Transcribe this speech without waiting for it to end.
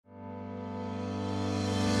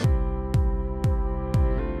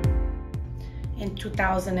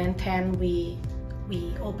2010 we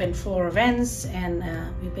opened Floral events, and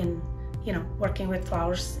we've been working with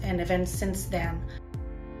flowers and events since then.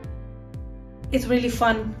 It's really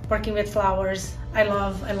fun working with flowers. I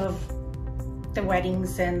love the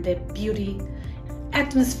weddings and the beauty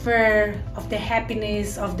atmosphere of the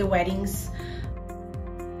happiness of the weddings.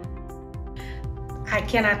 I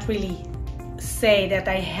cannot really say that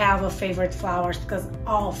I have a favorite flowers because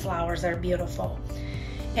all flowers are beautiful.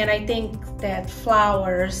 And I think that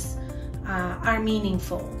flowers are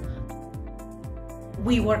meaningful.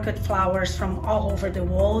 We work with flowers from all over the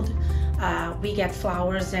world. We get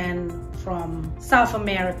flowers from South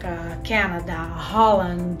America, Canada,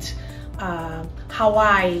 Holland,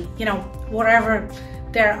 Hawaii, wherever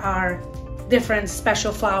there are different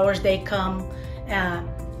special flowers, they come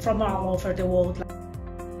from all over the world.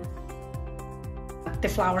 The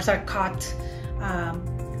flowers are cut,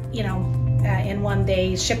 in one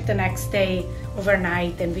day, shipped the next day,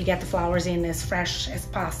 overnight, and we get the flowers in as fresh as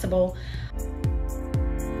possible.